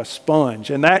up like a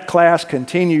sponge. And that class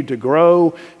continued to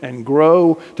grow and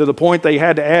grow to the point they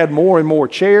had to add more and more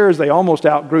chairs. They almost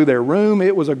outgrew their room.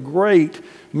 It was a great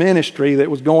ministry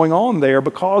that was going on there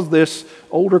because this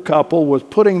older couple was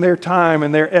putting their time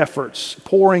and their efforts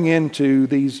pouring into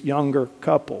these younger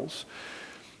couples.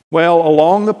 Well,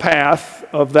 along the path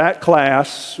of that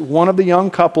class, one of the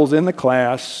young couples in the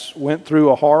class went through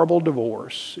a horrible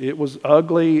divorce. It was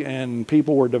ugly and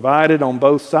people were divided on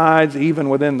both sides, even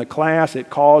within the class. It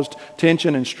caused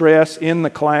tension and stress in the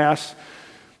class.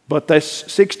 But this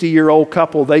 60-year-old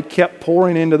couple, they kept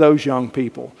pouring into those young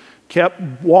people, kept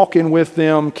walking with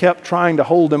them, kept trying to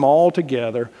hold them all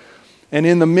together. And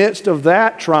in the midst of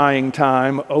that trying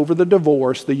time over the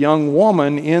divorce, the young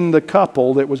woman in the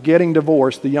couple that was getting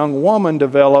divorced, the young woman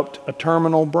developed a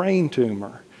terminal brain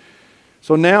tumor.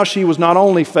 So now she was not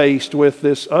only faced with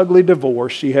this ugly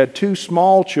divorce, she had 2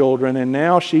 small children, and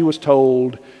now she was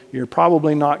told, "You're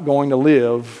probably not going to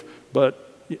live but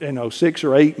 6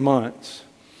 or 8 months."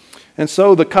 And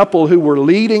so the couple who were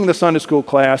leading the Sunday school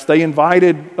class, they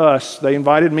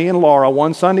invited me and Laura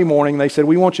one Sunday morning. They said,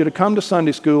 we want you to come to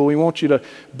Sunday school. We want you to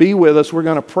be with us. We're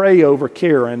going to pray over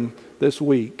Karen this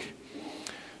week.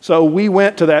 So we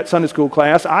went to that Sunday school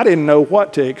class. I didn't know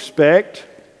what to expect.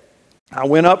 I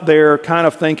went up there kind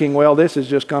of thinking, well, this is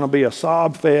just going to be a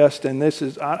sob fest, and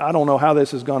I don't know how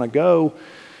this is going to go.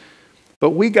 But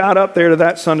we got up there to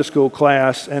that Sunday school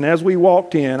class, and as we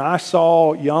walked in, I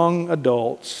saw young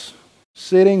adults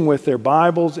sitting with their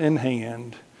Bibles in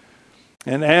hand.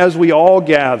 And as we all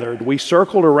gathered, we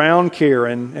circled around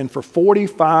Karen, and for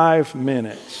 45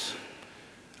 minutes,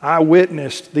 I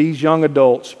witnessed these young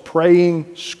adults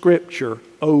praying Scripture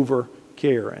over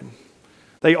Karen.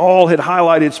 They all had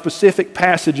highlighted specific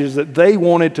passages that they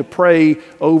wanted to pray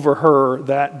over her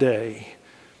that day.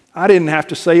 I didn't have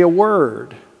to say a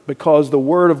word because the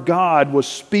Word of God was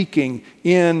speaking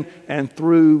in and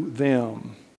through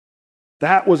them.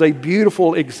 That was a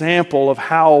beautiful example of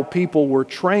how people were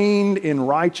trained in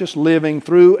righteous living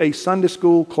through a Sunday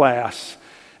school class.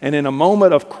 And in a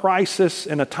moment of crisis,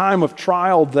 in a time of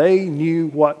trial, they knew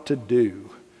what to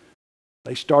do.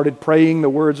 They started praying the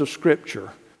words of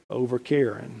Scripture over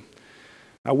Karen.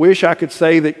 I wish I could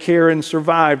say that Karen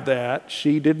survived that.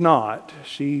 She did not.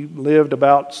 She lived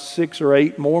about 6 or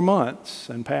 8 more months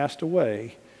and passed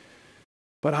away.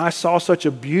 But I saw such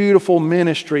a beautiful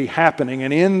ministry happening,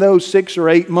 and in those 6 or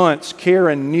 8 months,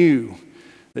 Karen knew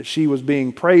that she was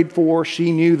being prayed for.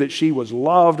 She knew that she was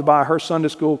loved by her Sunday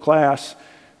school class,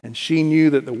 and she knew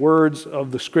that the words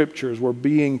of the Scriptures were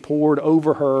being poured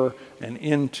over her and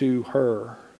into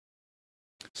her.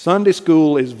 Sunday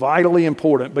school is vitally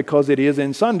important because it is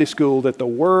in Sunday school that the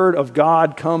Word of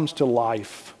God comes to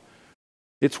life.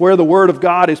 It's where the Word of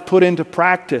God is put into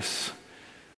practice.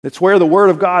 It's where the Word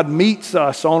of God meets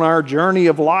us on our journey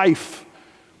of life.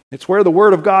 It's where the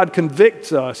Word of God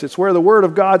convicts us. It's where the Word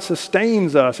of God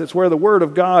sustains us. It's where the Word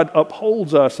of God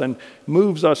upholds us and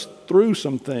moves us through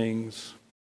some things.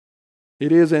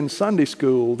 It is in Sunday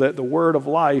school that the Word of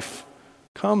life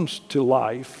comes to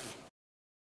life.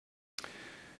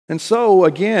 And so,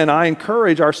 again, I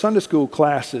encourage our Sunday school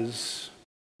classes,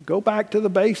 go back to the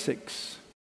basics.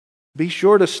 Be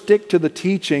sure to stick to the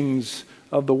teachings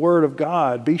of the Word of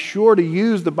God. Be sure to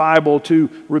use the Bible to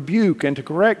rebuke and to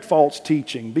correct false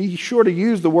teaching. Be sure to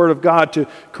use the Word of God to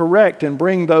correct and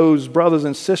bring those brothers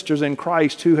and sisters in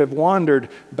Christ who have wandered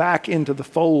back into the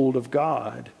fold of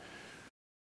God.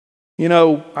 You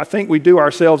know, I think we do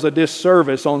ourselves a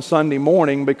disservice on Sunday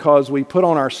morning because we put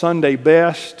on our Sunday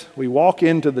best, we walk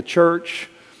into the church,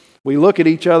 we look at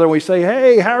each other and we say,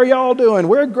 hey, how are y'all doing?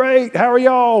 We're great. How are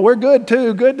y'all? We're good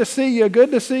too. Good to see you. Good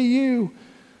to see you.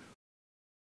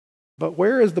 But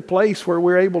where is the place where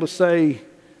we're able to say,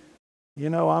 you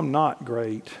know, I'm not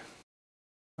great.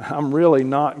 I'm really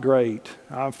not great.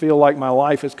 I feel like my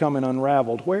life is coming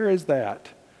unraveled. Where is that?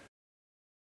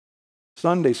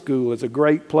 Sunday school is a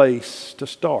great place to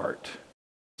start.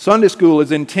 Sunday school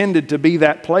is intended to be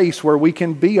that place where we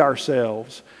can be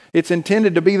ourselves. It's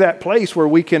intended to be that place where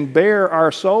we can bare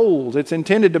our souls. It's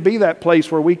intended to be that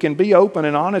place where we can be open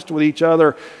and honest with each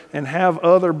other and have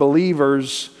other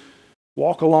believers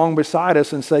walk along beside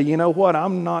us and say, you know what,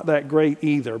 I'm not that great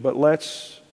either, but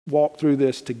let's walk through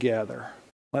this together.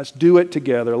 Let's do it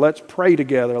together. Let's pray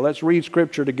together. Let's read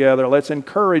Scripture together. Let's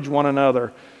encourage one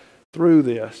another through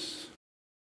this.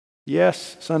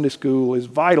 Yes, Sunday school is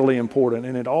vitally important,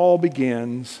 and it all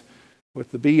begins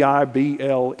with the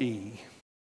Bible.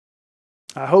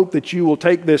 I hope that you will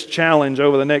take this challenge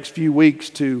over the next few weeks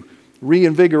to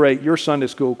reinvigorate your Sunday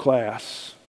school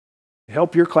class.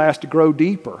 Help your class to grow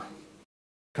deeper.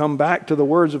 Come back to the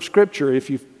words of Scripture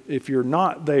if you're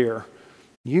not there.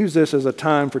 Use this as a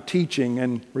time for teaching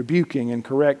and rebuking and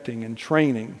correcting and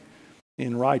training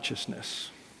in righteousness.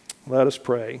 Let us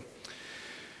pray.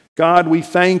 God, we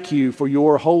thank you for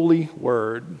your holy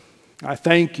word. I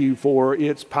thank you for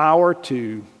its power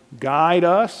to guide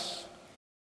us,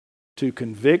 to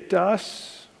convict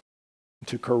us,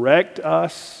 to correct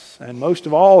us, and most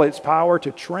of all, its power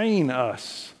to train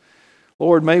us.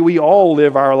 Lord, may we all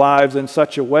live our lives in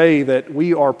such a way that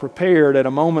we are prepared at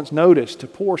a moment's notice to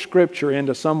pour Scripture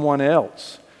into someone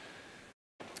else.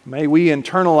 May we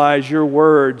internalize your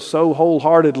word so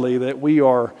wholeheartedly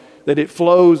that it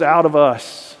flows out of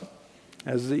us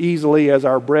as easily as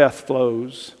our breath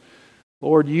flows.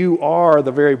 Lord, you are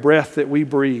the very breath that we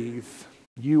breathe.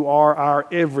 You are our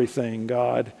everything,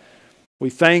 God.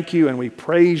 We thank you and we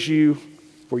praise you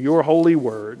for your holy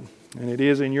word. And it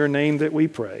is in your name that we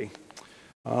pray.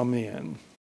 Amen.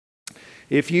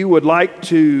 If you would like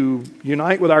to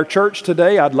unite with our church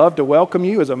today, I'd love to welcome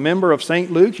you as a member of St.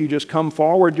 Luke's. You just come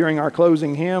forward during our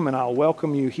closing hymn, and I'll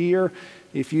welcome you here.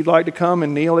 If you'd like to come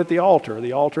and kneel at the altar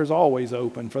is always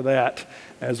open for that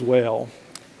as well.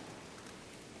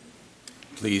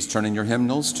 Please turn in your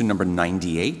hymnals to number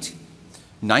 98.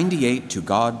 98, To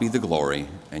God Be the Glory,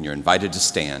 and you're invited to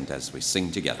stand as we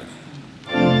sing together.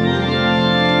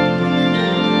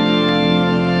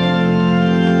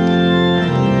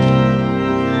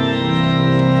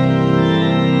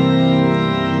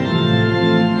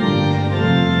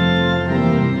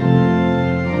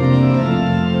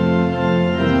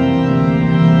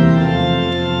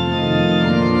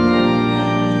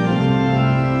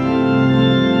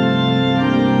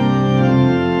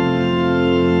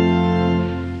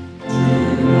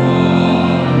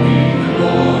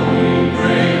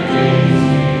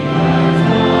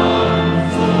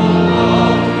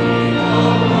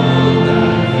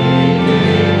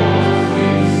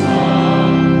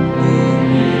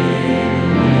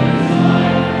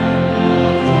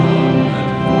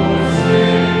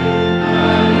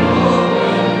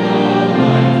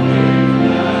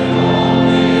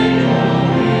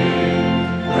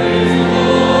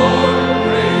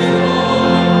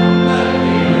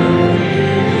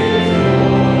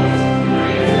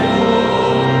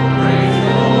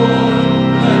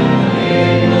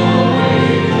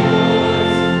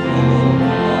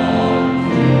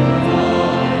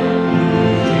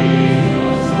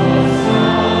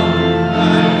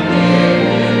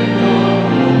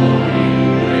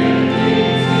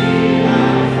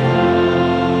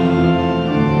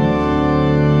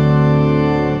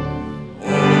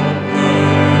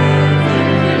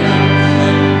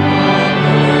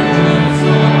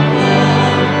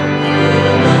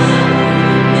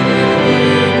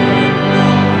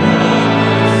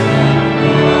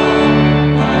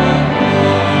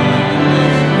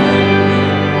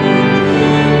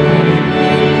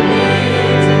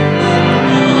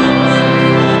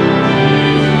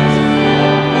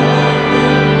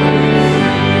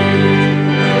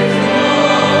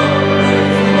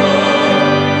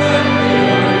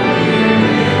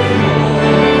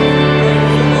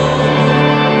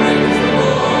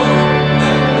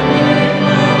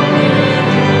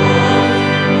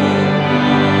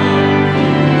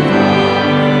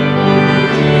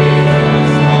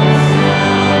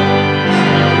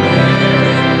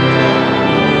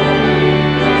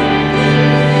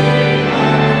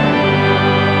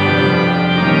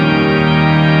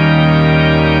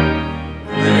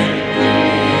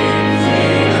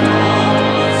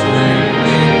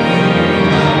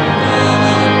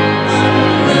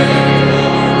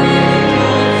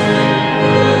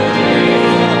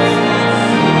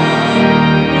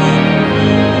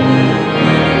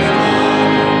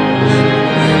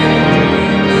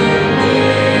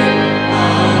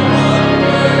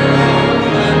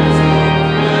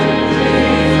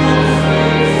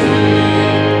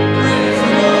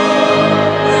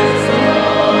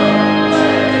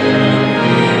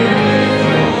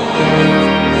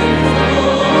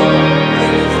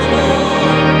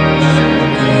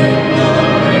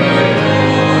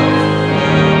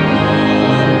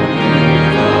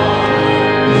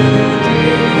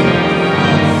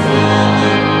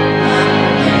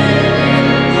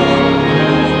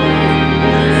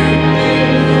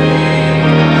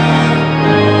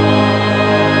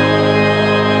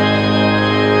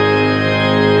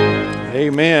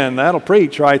 Amen. That'll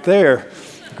preach right there.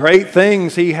 Great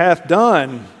things he hath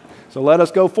done. So let us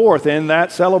go forth in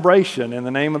that celebration in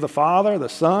the name of the Father, the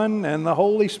Son, and the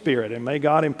Holy Spirit. And may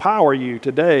God empower you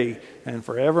today and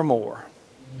forevermore.